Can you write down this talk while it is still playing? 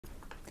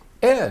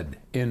Ed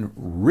in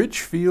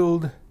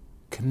Richfield,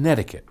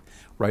 Connecticut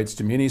writes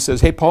to me and he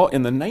says, "Hey Paul,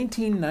 in the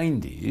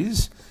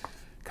 1990s,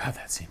 God,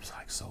 that seems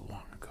like so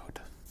long ago,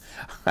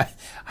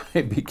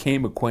 I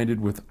became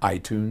acquainted with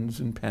iTunes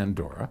and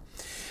Pandora,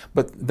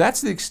 but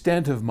that's the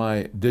extent of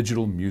my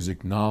digital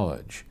music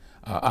knowledge.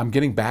 I'm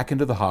getting back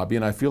into the hobby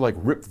and I feel like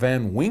Rip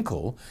Van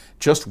Winkle,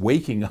 just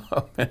waking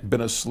up and been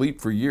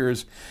asleep for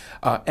years,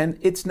 and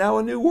it's now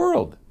a new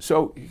world.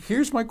 So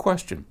here's my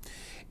question.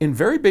 In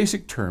very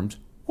basic terms,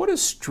 what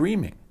is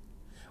streaming?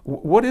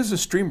 What is a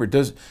streamer?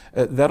 Does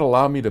that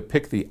allow me to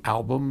pick the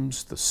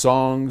albums, the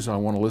songs I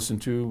want to listen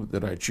to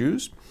that I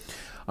choose?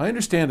 I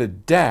understand a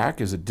DAC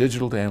is a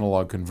digital to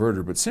analog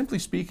converter, but simply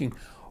speaking,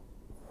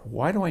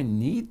 why do I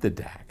need the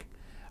DAC?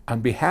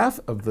 On behalf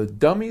of the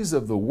dummies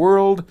of the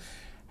world,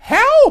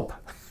 help!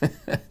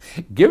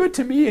 Give it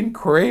to me in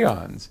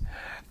crayons."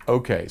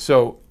 Okay,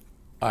 so,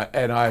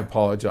 and I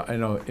apologize. I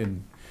know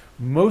in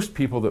most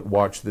people that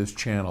watch this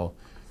channel,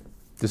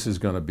 this is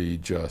going to be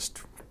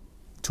just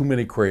too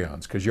many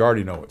crayons because you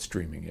already know what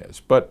streaming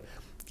is. But,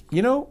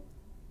 you know,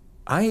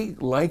 I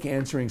like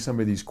answering some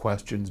of these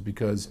questions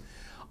because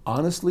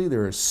honestly,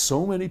 there are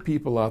so many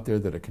people out there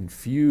that are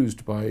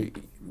confused by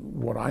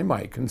what I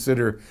might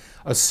consider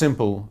a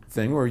simple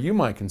thing, or you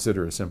might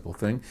consider a simple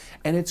thing,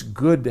 and it's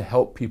good to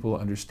help people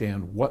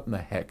understand what in the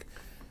heck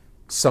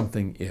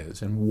something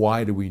is and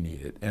why do we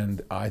need it.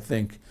 And I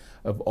think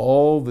of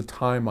all the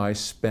time I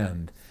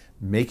spend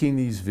making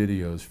these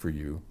videos for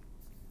you,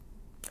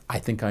 I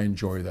think I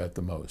enjoy that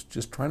the most,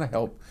 just trying to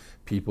help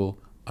people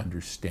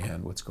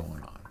understand what's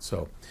going on.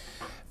 So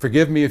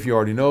forgive me if you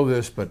already know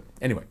this, but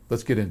anyway,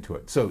 let's get into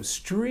it. So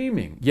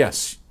streaming,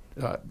 yes,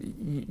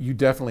 you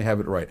definitely have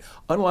it right.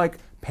 Unlike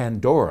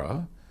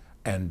Pandora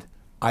and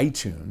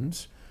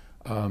iTunes,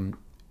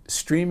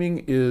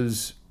 streaming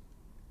is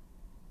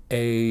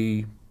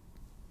a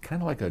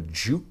kind of like a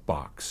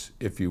jukebox,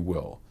 if you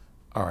will,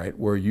 all right,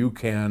 where you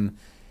can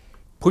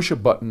push a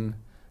button.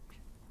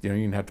 You know,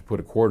 you didn't have to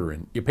put a quarter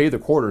in. You pay the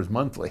quarters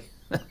monthly.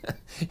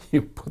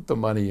 You put the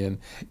money in,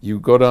 you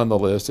go down the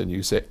list and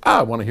you say,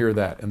 I want to hear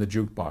that, and the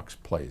jukebox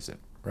plays it,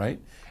 right?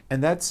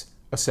 And that's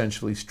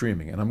essentially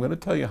streaming. And I'm going to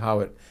tell you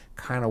how it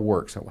kind of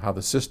works, how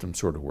the system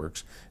sort of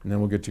works, and then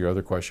we'll get to your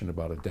other question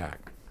about a DAC.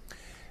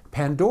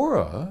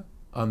 Pandora,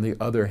 on the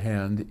other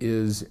hand,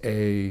 is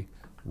a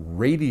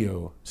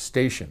radio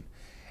station,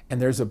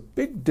 and there's a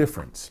big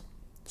difference.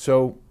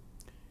 So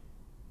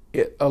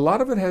a lot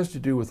of it has to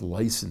do with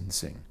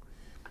licensing.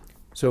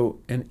 So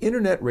an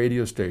internet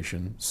radio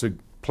station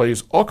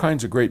plays all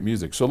kinds of great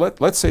music. So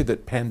let's say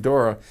that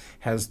Pandora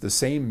has the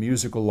same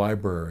musical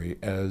library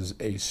as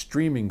a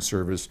streaming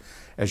service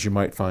as you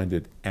might find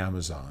at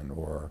Amazon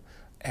or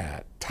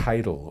at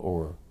Tidal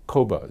or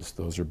Qobuz.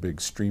 Those are big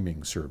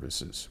streaming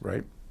services,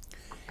 right?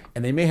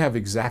 And they may have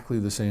exactly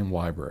the same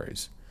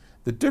libraries.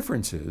 The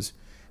difference is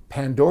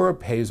Pandora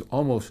pays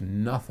almost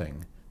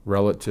nothing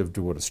relative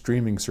to what a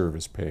streaming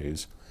service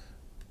pays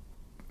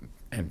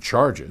and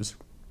charges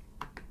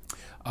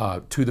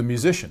to the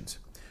musicians,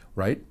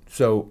 right?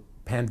 So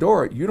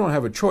Pandora, you don't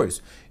have a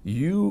choice.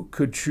 You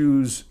could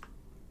choose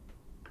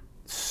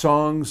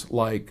songs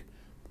like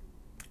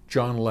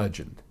John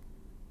Legend,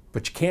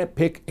 but you can't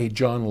pick a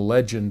John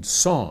Legend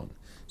song.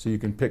 So you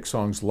can pick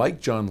songs like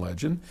John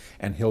Legend,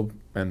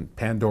 and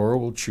Pandora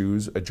will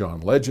choose a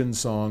John Legend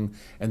song,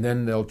 and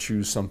then they'll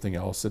choose something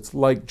else that's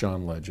like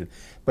John Legend.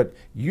 But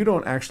you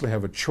don't actually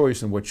have a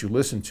choice in what you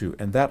listen to,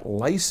 and that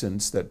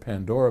license that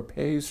Pandora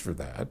pays for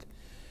that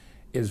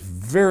is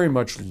very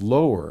much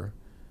lower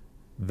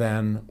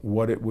than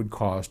what it would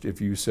cost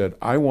if you said,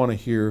 I want to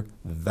hear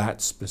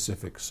that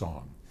specific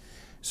song.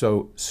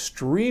 So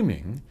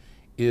streaming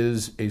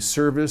is a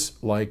service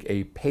like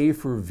a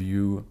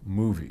pay-per-view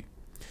movie.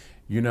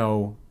 You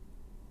know,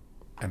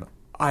 and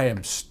I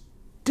am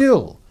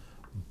still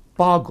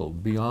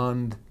boggled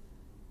beyond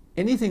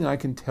anything I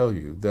can tell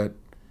you that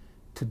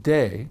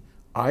today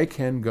I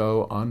can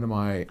go onto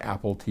my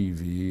Apple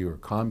TV or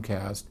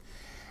Comcast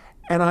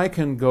and I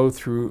can go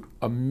through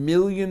 1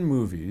 million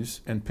movies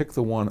and pick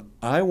the one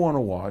I want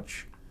to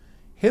watch,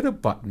 hit a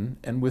button,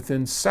 and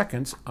within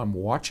seconds, I'm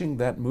watching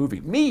that movie.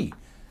 Me!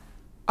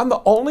 I'm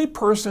the only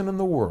person in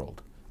the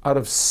world out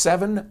of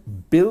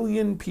 7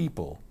 billion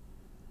people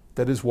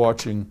that is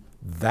watching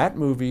that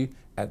movie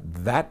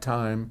at that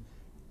time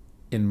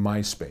in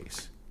my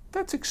space.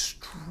 That's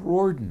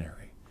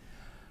extraordinary.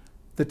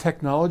 The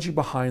technology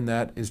behind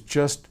that is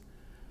just,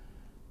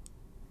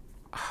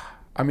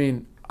 I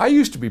mean, I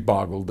used to be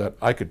boggled that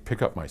I could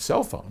pick up my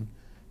cell phone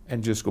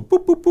and just go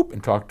boop, boop, boop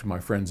and talk to my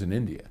friends in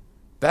India.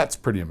 That's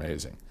pretty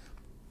amazing.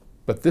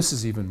 But this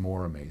is even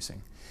more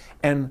amazing.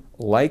 And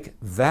like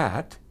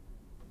that,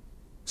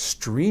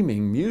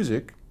 streaming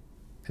music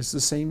is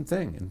the same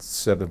thing.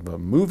 Instead of a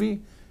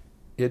movie,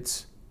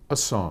 it's a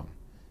song.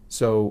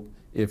 So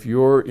if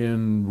you're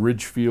in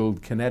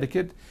Ridgefield,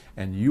 Connecticut,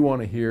 and you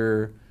want to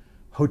hear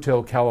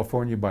Hotel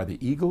California by the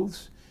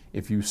Eagles,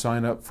 if you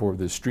sign up for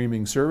the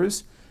streaming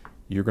service,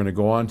 you're going to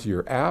go onto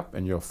your app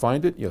and you'll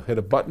find it, you'll hit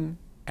a button,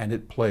 and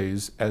it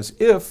plays as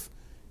if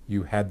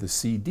you had the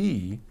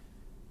CD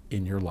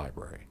in your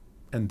library,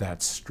 and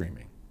that's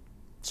streaming.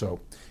 So,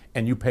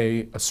 and you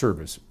pay a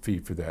service fee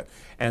for that,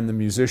 and the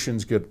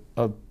musicians get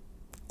a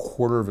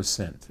quarter of a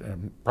cent,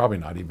 and probably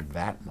not even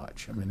that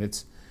much. I mean,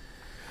 it's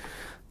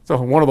so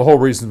one of the whole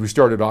reasons we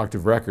started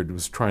Octave Record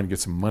was trying to get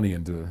some money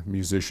into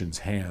musicians'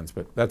 hands,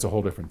 but that's a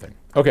whole different thing.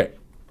 Okay,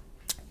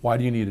 why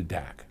do you need a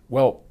DAC?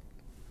 Well,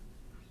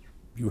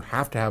 you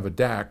have to have a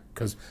DAC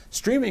because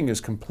streaming is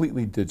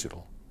completely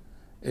digital.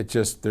 It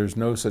just, there's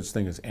no such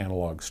thing as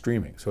analog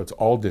streaming, so it's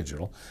all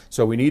digital.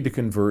 So we need to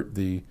convert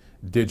the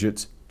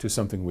digits to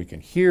something we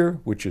can hear,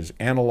 which is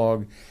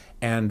analog.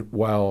 And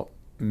while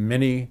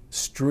many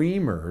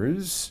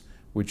streamers,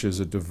 which is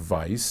a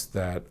device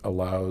that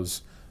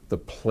allows the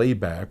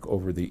playback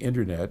over the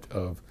internet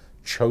of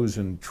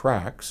chosen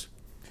tracks,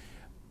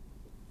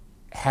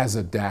 has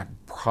a DAC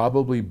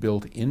probably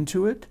built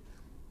into it,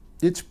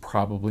 it's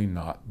probably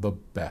not the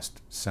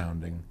best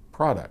sounding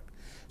product.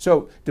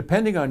 So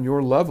depending on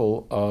your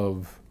level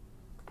of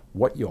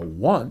what you'll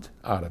want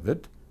out of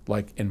it,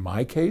 like in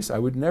my case, I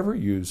would never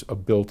use a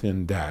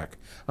built-in DAC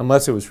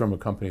unless it was from a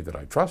company that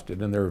I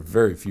trusted, and there are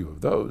very few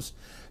of those.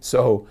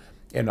 So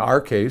in our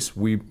case,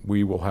 we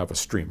will have a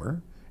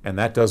streamer, and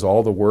that does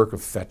all the work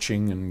of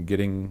fetching and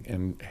getting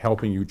and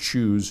helping you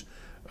choose,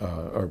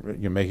 or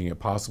making it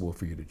possible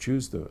for you to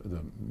choose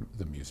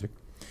the music.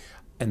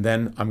 And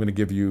then I'm going to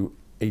give you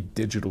a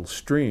digital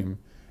stream,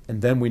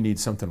 and then we need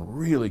something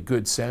really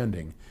good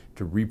sounding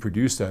to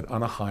reproduce that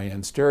on a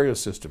high-end stereo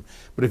system.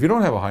 But if you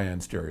don't have a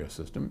high-end stereo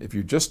system, if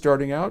you're just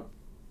starting out,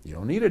 you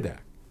don't need a DAC.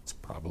 It's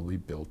probably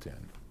built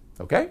in.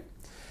 Okay?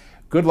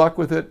 Good luck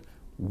with it.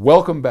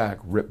 Welcome back,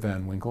 Rip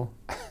Van Winkle,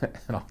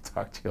 and I'll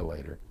talk to you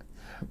later.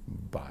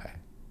 Bye.